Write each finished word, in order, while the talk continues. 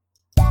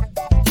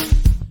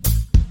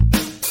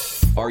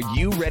Are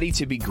you ready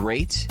to be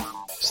great?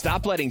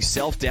 Stop letting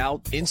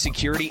self-doubt,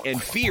 insecurity,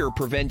 and fear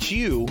prevent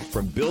you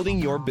from building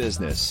your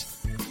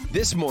business.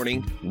 This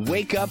morning,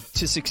 wake up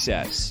to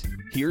success.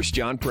 Here's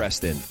John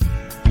Preston.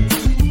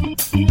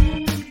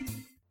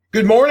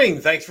 Good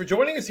morning. Thanks for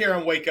joining us here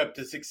on Wake Up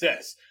to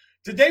Success.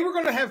 Today, we're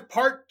going to have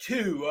part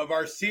 2 of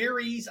our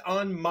series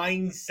on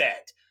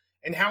mindset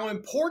and how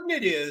important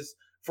it is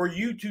for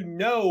you to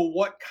know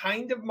what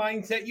kind of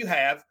mindset you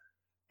have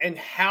and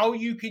how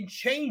you can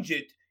change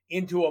it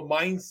into a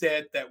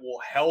mindset that will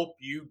help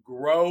you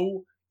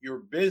grow your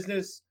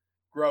business,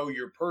 grow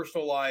your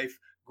personal life,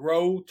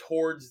 grow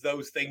towards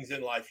those things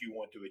in life you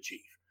want to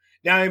achieve.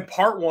 Now, in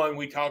part 1,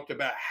 we talked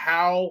about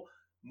how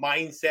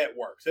mindset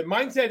works. And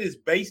mindset is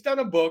based on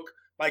a book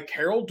by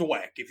Carol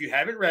Dweck. If you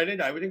haven't read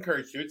it, I would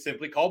encourage you. It's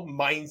simply called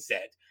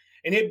Mindset.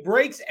 And it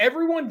breaks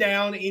everyone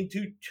down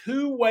into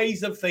 2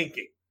 ways of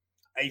thinking,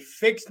 a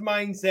fixed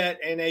mindset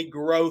and a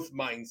growth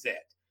mindset.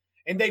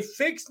 And a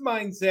fixed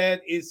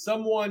mindset is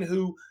someone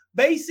who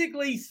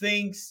basically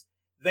thinks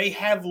they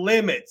have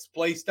limits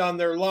placed on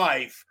their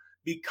life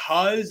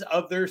because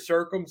of their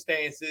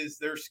circumstances,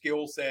 their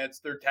skill sets,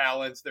 their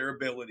talents, their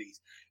abilities.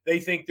 They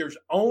think there's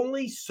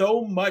only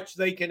so much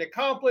they can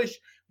accomplish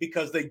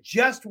because they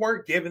just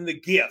weren't given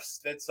the gifts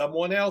that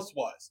someone else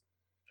was.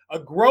 A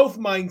growth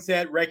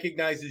mindset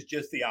recognizes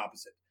just the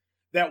opposite.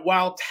 That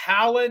while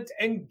talent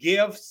and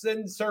gifts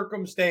and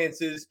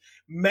circumstances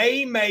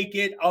may make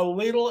it a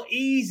little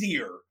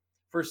easier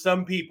for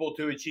some people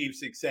to achieve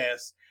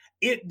success,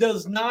 it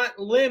does not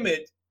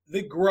limit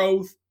the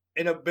growth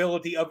and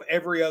ability of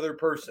every other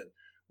person.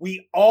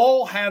 We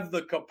all have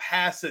the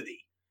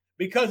capacity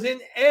because in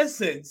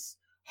essence,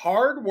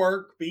 hard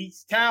work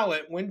beats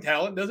talent when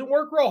talent doesn't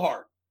work real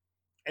hard.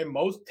 And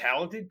most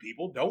talented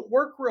people don't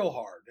work real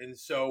hard. And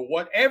so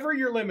whatever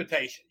your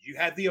limitations, you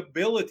have the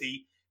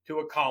ability to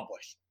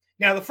accomplish.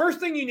 Now, the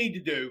first thing you need to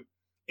do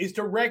is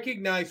to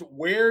recognize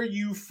where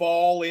you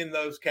fall in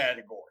those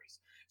categories.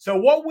 So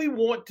what we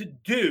want to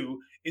do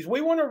is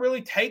we want to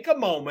really take a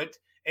moment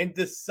and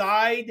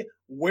decide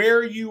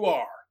where you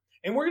are.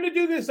 And we're going to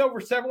do this over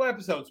several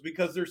episodes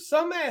because there's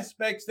some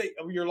aspects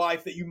of your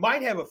life that you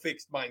might have a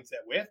fixed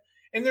mindset with,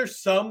 and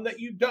there's some that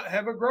you don't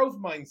have a growth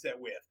mindset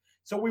with.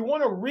 So we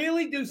want to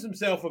really do some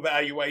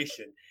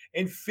self-evaluation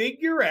and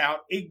figure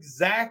out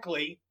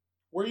exactly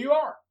where you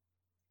are.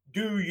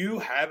 Do you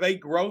have a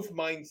growth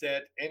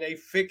mindset and a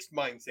fixed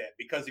mindset?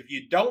 Because if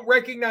you don't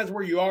recognize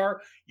where you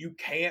are, you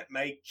can't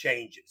make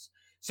changes.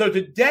 So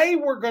today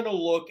we're going to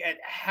look at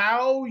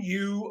how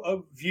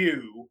you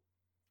view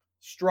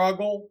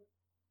struggle,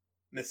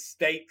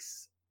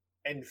 mistakes,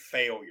 and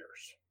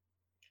failures.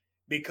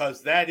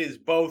 Because that is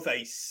both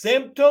a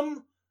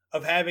symptom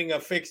of having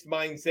a fixed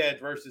mindset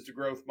versus a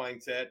growth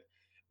mindset,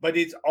 but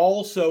it's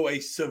also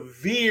a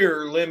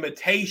severe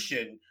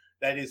limitation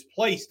that is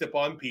placed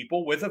upon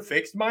people with a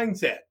fixed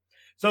mindset.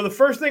 So the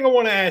first thing I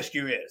want to ask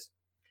you is,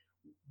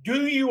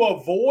 do you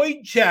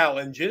avoid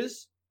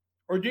challenges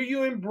or do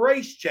you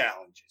embrace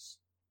challenges?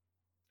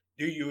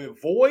 Do you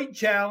avoid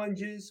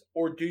challenges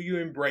or do you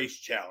embrace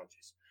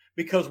challenges?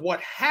 Because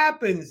what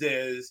happens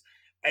is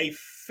a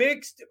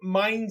fixed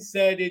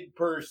mindseted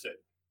person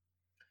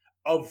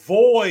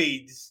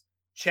avoids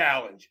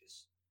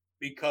challenges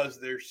because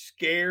they're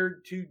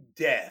scared to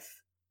death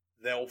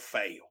they'll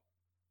fail.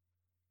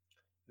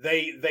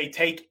 They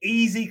take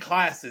easy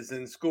classes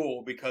in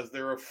school because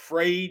they're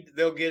afraid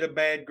they'll get a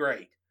bad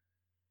grade.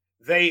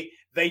 They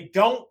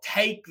don't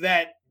take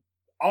that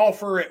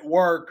offer at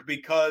work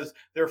because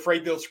they're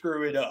afraid they'll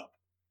screw it up.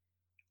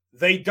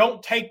 They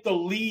don't take the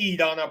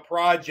lead on a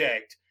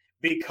project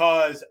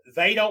because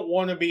they don't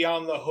want to be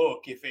on the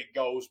hook if it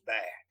goes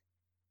bad.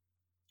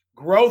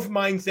 Growth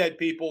mindset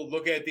people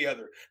look at the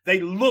other. They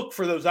look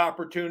for those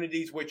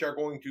opportunities which are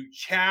going to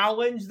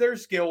challenge their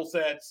skill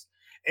sets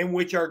and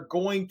which are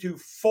going to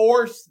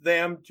force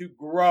them to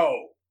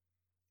grow.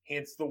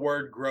 Hence the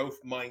word growth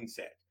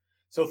mindset.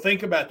 So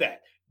think about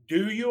that.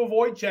 Do you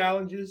avoid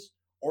challenges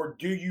or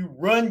do you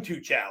run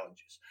to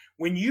challenges?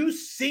 When you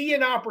see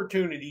an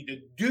opportunity to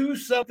do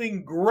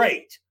something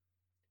great,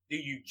 do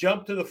you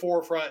jump to the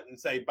forefront and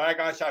say, by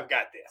gosh, I've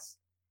got this?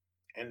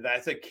 And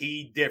that's a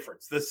key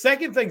difference. The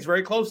second thing is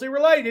very closely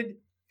related.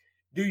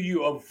 Do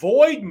you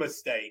avoid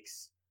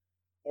mistakes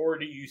or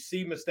do you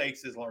see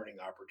mistakes as learning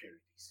opportunities?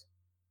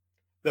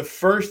 The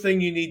first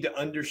thing you need to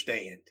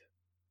understand,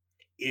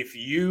 if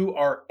you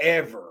are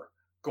ever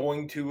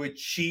going to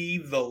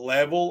achieve the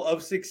level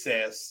of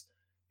success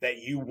that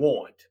you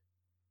want,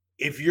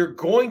 if you're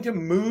going to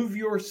move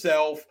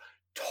yourself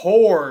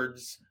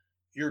towards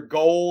your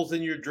goals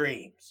and your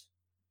dreams,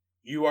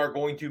 you are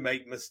going to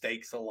make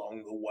mistakes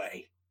along the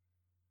way.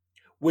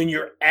 When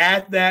you're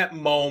at that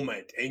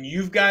moment and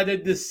you've got a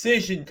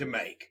decision to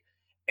make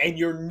and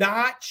you're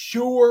not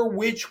sure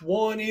which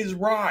one is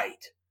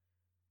right,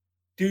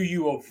 do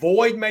you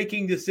avoid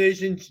making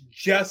decisions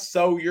just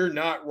so you're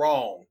not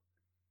wrong?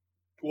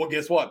 Well,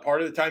 guess what?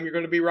 Part of the time you're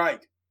going to be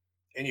right.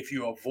 And if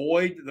you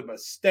avoid the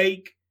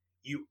mistake,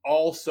 you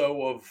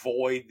also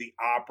avoid the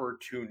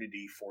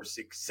opportunity for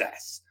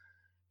success.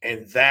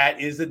 And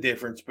that is the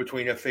difference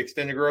between a fixed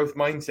and a growth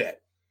mindset.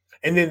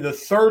 And then the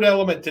third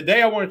element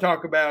today I want to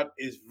talk about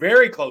is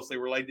very closely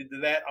related to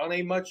that on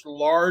a much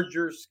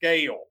larger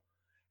scale.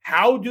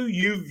 How do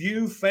you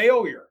view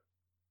failure?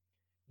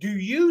 Do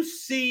you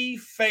see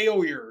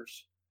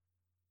failures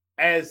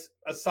as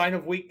a sign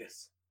of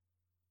weakness?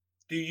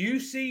 Do you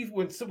see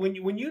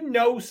when you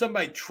know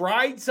somebody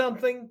tried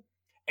something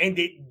and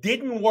it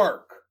didn't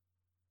work,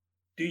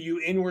 do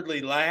you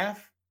inwardly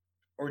laugh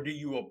or do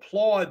you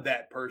applaud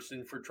that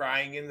person for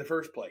trying in the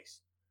first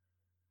place?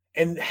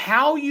 And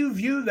how you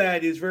view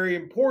that is very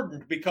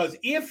important, because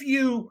if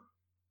you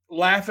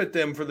laugh at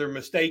them for their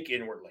mistake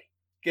inwardly,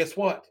 guess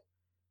what?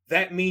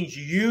 That means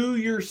you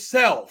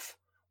yourself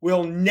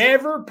will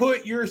never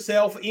put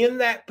yourself in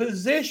that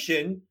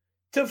position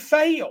to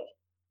fail.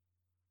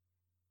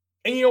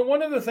 And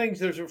one of the things,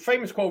 there's a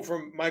famous quote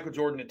from Michael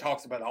Jordan that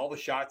talks about all the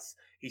shots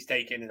he's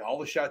taken and all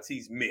the shots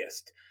he's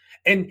missed.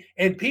 And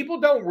people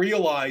don't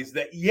realize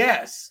that,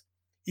 yes,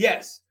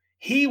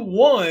 he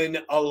won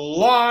a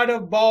lot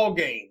of ball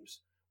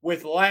games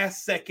with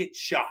last second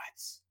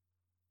shots.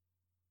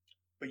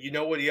 But you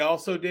know what he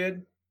also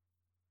did?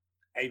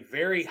 A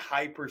very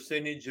high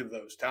percentage of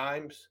those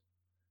times,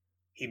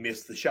 he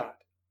missed the shot.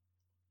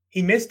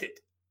 He missed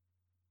it.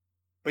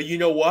 But you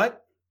know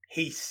what?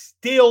 He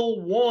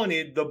still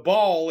wanted the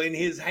ball in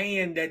his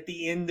hand at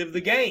the end of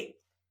the game,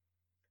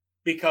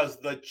 because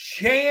the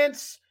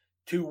chance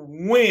to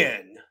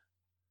win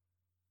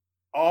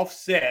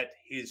offset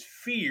his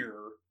fear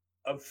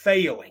of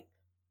failing.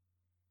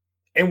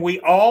 And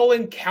we all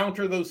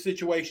encounter those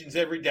situations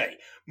every day.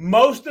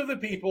 Most of the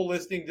people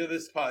listening to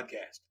this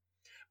podcast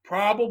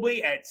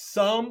probably at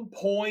some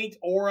point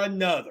or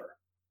another,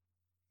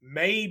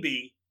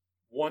 maybe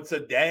once a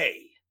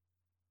day,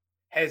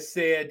 has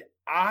said,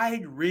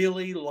 I'd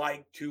really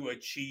like to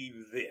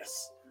achieve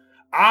this.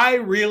 I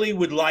really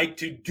would like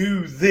to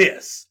do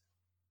this,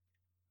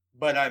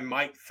 but I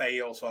might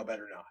fail, so I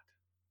better not.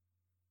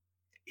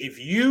 If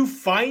you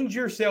find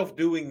yourself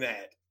doing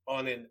that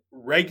on a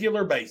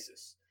regular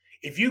basis,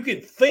 if you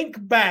can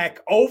think back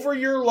over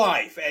your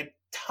life at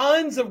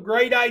tons of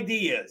great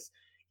ideas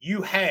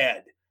you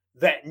had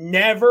that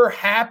never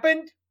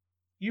happened,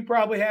 you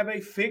probably have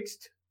a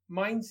fixed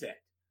mindset.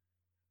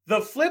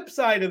 The flip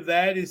side of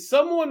that is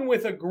someone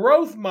with a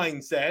growth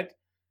mindset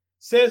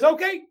says,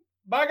 okay,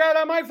 by God,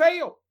 I might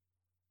fail.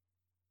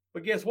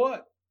 But guess what?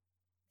 At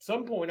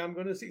some point, I'm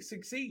going to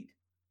succeed.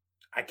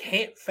 I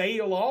can't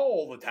fail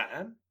all the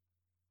time.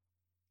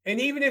 And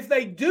even if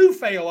they do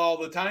fail all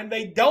the time,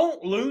 they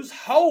don't lose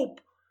hope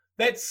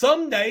that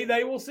someday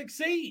they will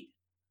succeed.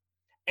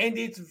 And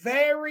it's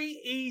very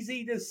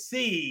easy to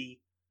see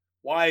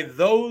why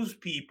those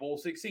people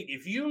succeed.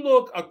 If you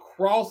look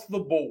across the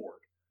board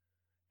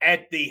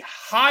at the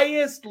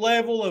highest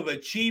level of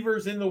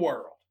achievers in the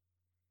world,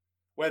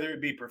 whether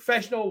it be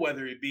professional,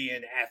 whether it be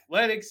in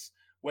athletics,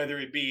 whether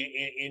it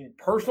be in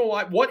personal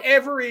life,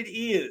 whatever it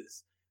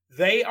is,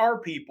 they are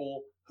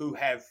people who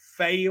have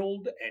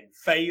failed and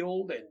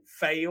failed and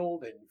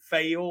failed and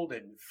failed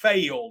and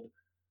failed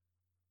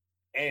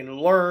and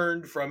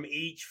learned from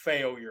each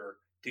failure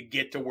to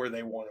get to where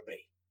they want to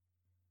be.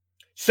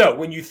 So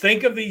when you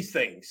think of these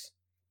things,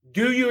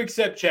 do you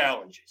accept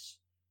challenges?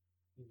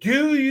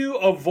 Do you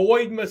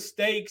avoid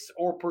mistakes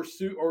or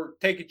pursue or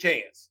take a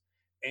chance?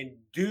 And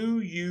do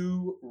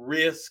you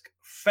risk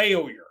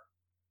failure?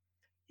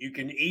 You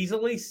can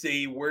easily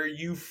see where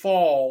you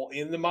fall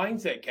in the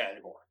mindset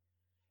category.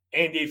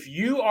 And if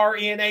you are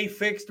in a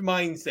fixed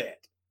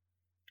mindset,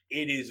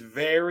 it is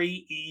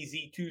very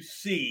easy to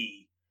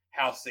see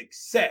how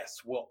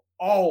success will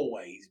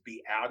always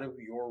be out of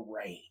your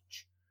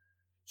range.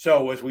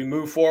 So as we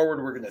move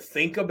forward, we're going to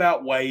think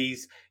about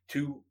ways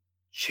to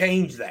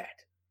change that.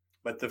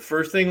 But the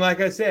first thing,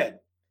 like I said,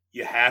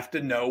 you have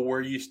to know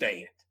where you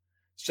stand.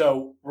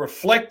 So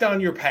reflect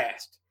on your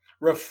past.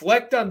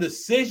 Reflect on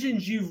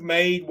decisions you've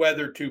made,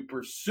 whether to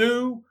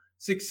pursue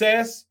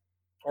success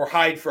or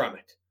hide from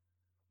it.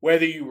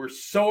 Whether you were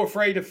so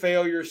afraid of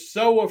failure,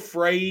 so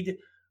afraid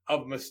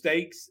of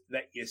mistakes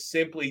that you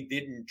simply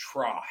didn't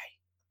try.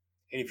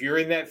 And if you're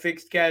in that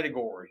fixed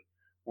category,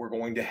 we're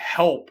going to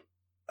help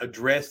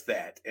address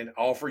that and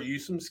offer you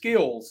some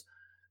skills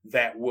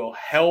that will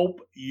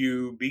help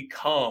you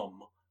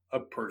become a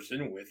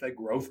person with a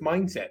growth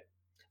mindset.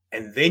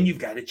 And then you've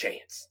got a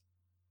chance.